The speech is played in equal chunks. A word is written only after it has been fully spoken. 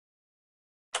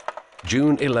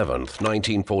June 11th,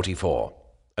 1944.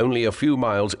 Only a few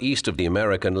miles east of the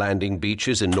American landing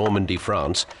beaches in Normandy,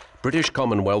 France, British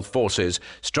Commonwealth forces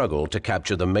struggle to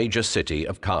capture the major city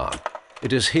of Caen.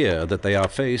 It is here that they are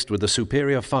faced with the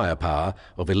superior firepower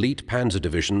of elite panzer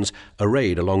divisions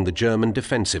arrayed along the German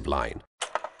defensive line.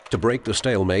 To break the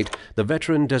stalemate, the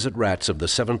veteran desert rats of the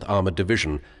 7th Armored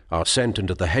Division are sent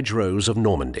into the hedgerows of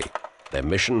Normandy. Their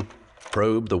mission?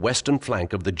 Probe the western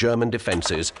flank of the German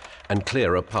defenses and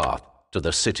clear a path to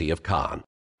the city of Caen.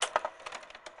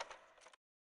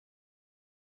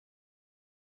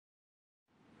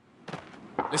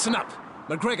 Listen up.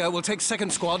 McGregor will take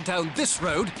 2nd Squad down this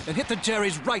road and hit the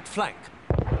Jerry's right flank.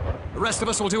 The rest of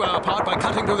us will do our part by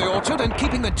cutting through the orchard and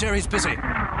keeping the Jerry's busy.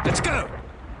 Let's go!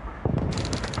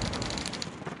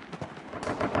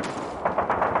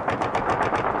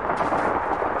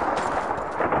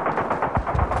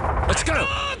 Let's go!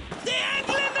 The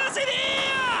Engländer sind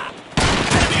here!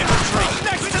 Enemy infantry!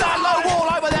 Next to that low wall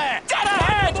over there! Dead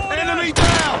ahead! Enemy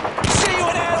down! See you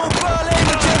in hell, Berlin,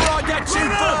 until I get you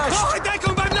first!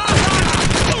 Deckung beim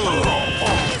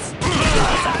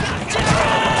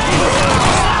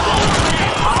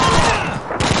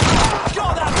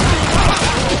Got that!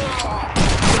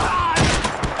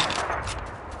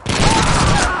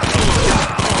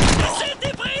 Das sind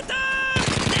die Briten!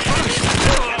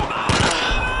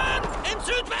 Im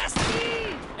Südwesten!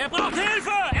 Er braucht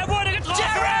Hilfe! Er wurde getroffen!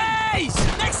 Jerry's!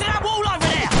 Next to that wall over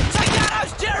there! Take down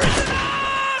those Jerry's!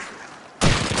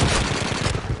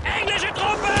 Englische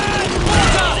Truppen!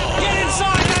 Water! Get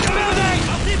inside that building!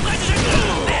 Auf die britische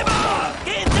Truppe! Never!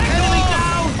 Get enemy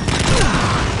down!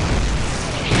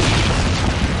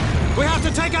 We have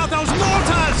to take out those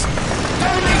mortars!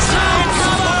 Enemy sound!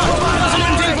 Cover!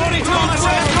 1742 on the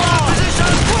 2nd Squad!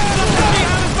 Position! Where the bloody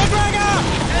hell is McGregor?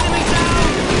 Enemy down!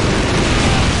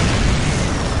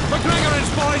 McGregor and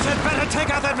his boys had better take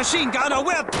out that machine gun or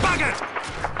we're buggered!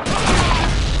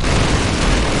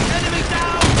 Enemy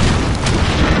down!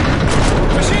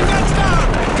 Machine guns down!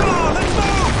 Come on, let's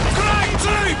move! Great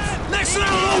troops! Next to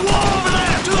that little wall over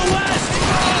there! To the west!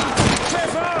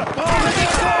 Trevor! Oh,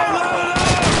 let's go!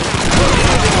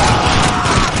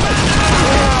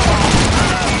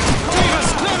 Davis,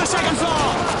 clear the 2nd floor!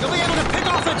 You'll be able to pick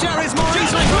off the Jerry's more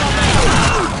easily from up there!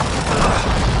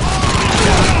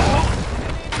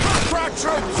 Front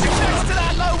troops! Next to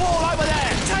that low wall over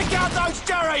there! Take out those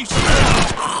Jerry's!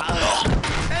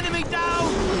 Enemy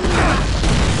down!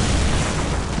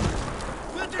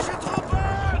 Britische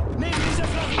Truppen! Neben dieser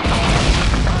Flagge!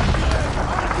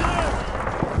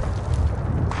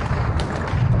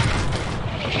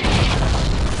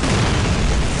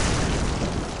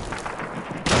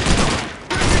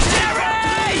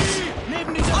 Jerry's!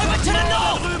 Neben dieser Flagge! Over to the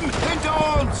north! Drüben, hinter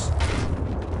uns!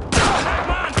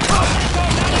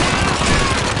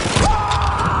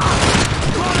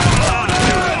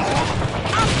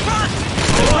 Up front!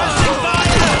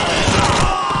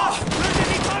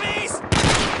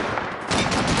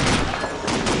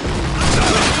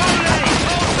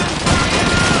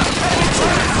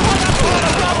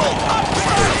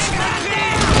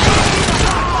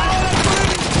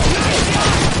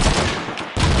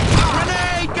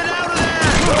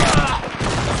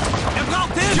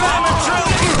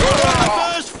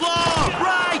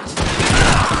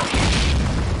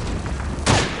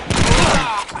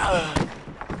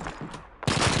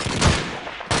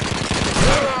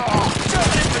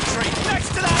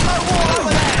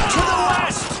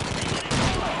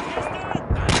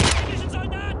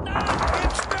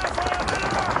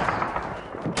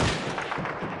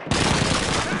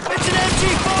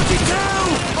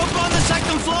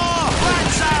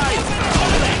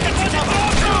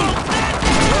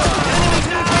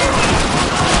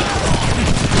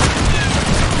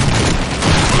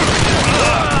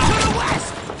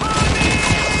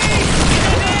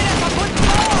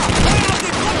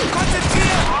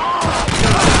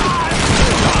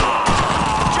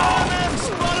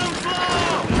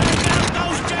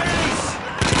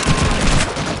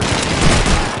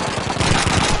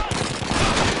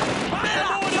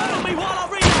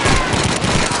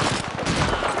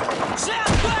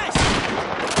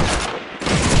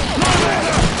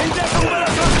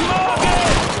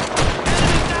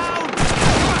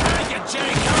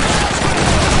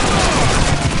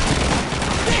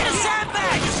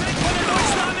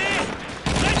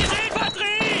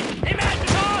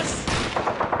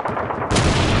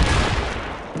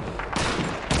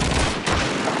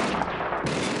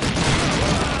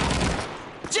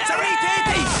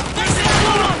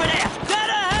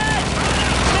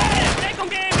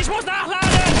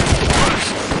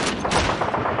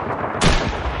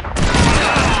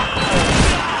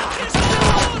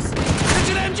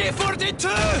 Me too!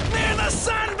 Me and the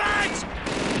sandbags!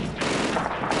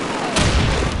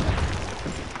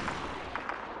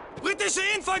 Britische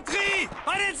Infanterie!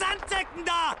 Bei den Sandsäcken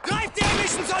da! Greift die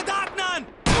englischen Soldaten an!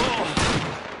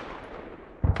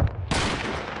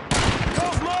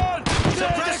 Kaufmann!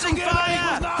 Suppressing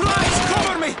fire! Christ,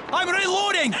 cover me! I'm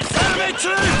reloading! Enemy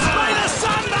troops! By the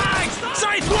sandbags!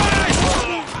 Sideways!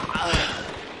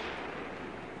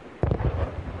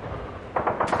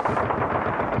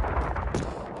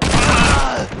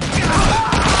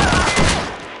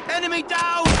 Enemy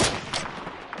down!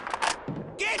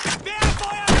 Get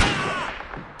Querfeuer da!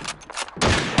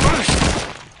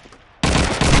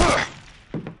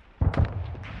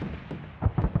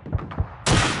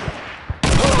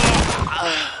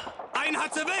 Einen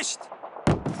hat's erwischt!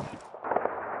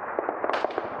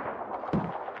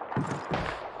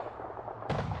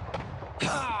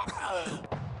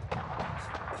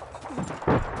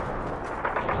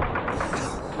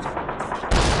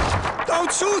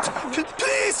 Don't shoot!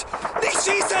 Please! Nicht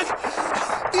schießen!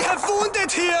 We have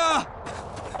wounded here!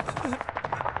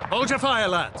 Hold your fire,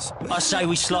 lads. I say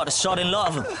we slot a sodding lot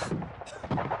of them.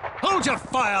 Hold your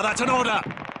fire, that's an order.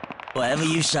 Whatever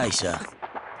you say, sir.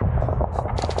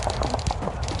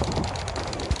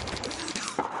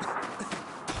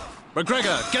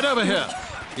 McGregor, get over here.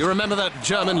 You remember that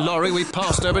German lorry we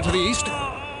passed over to the east?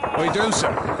 We do,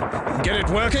 sir. Get it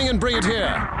working and bring it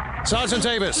here. Sergeant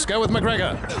Davis, go with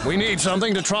McGregor. We need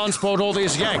something to transport all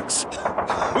these Yanks.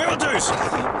 Will do, sir.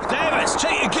 Davis,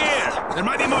 check your gear. There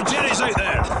might be more Jerrys out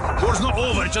there. War's not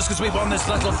over just because we've won this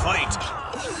little fight.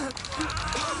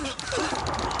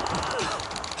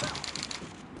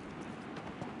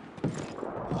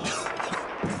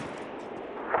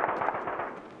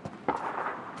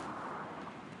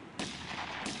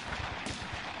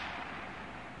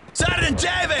 Sergeant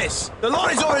Davis! The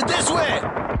lorry's over this way!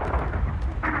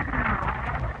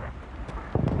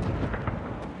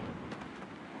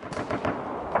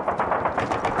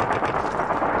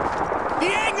 Die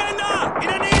Engländer! In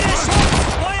der Nähe des Schutzes!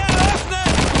 Feuer eröffnen!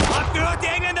 Habt gehört, die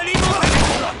Engländer liegen uns!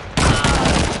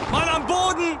 Mann am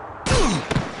Boden!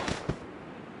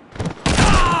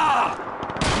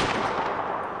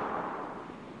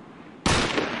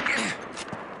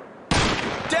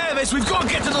 Davis, we've got to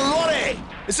get to the lorry!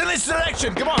 It's in this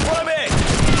direction! Come on, follow me!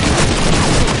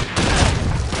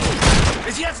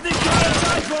 Ist jetzt nicht keine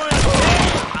Zeit für euch!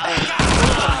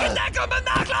 In Deckung und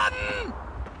nachladen!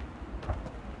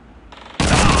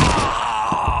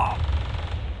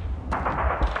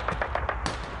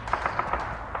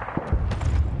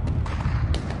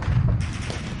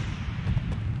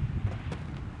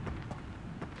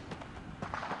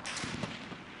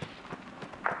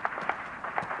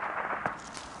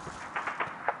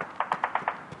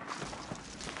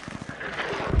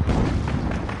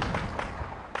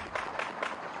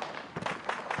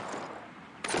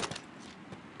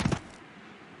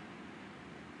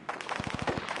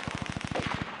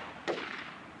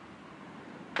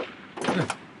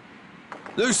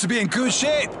 Looks to be in good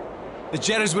shape. The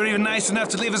Jerrys were even nice enough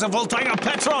to leave us a full tank of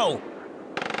petrol.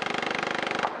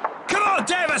 Come on,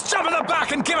 Davis, jump in the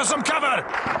back and give us some cover.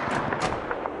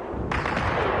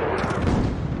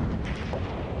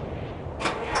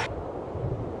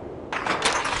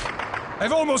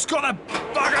 I've almost got a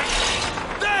bugger.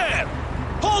 There!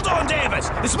 Hold on, Davis.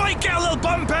 This might get a little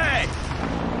bumpy.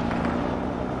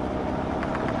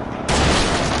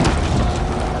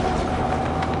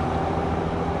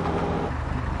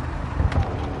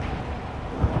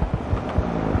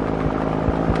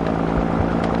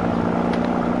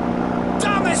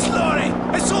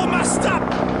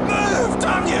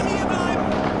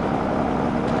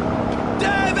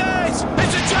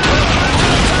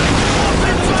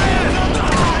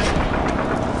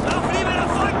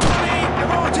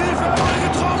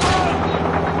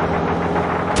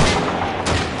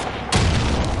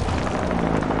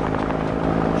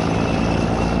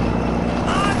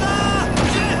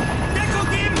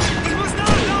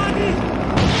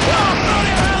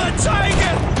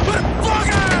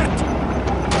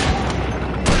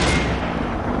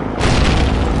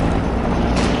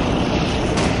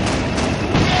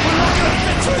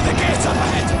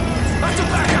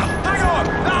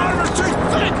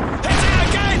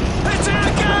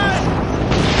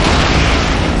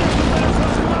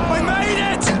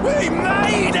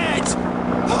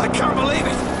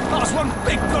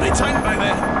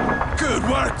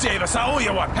 Davis, I owe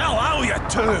you one. Hell, I owe you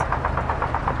two.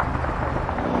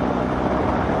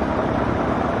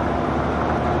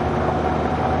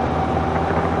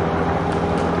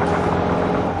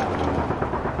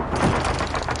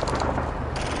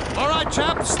 All right,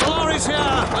 chaps, the lorry's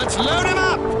here. Let's load him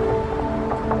up.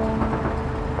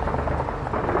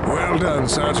 Well done,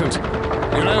 Sergeant.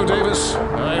 You know, Davis,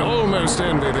 I almost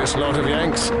envy this lot of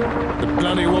Yanks. The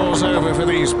bloody war's over for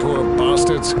these poor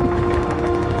bastards.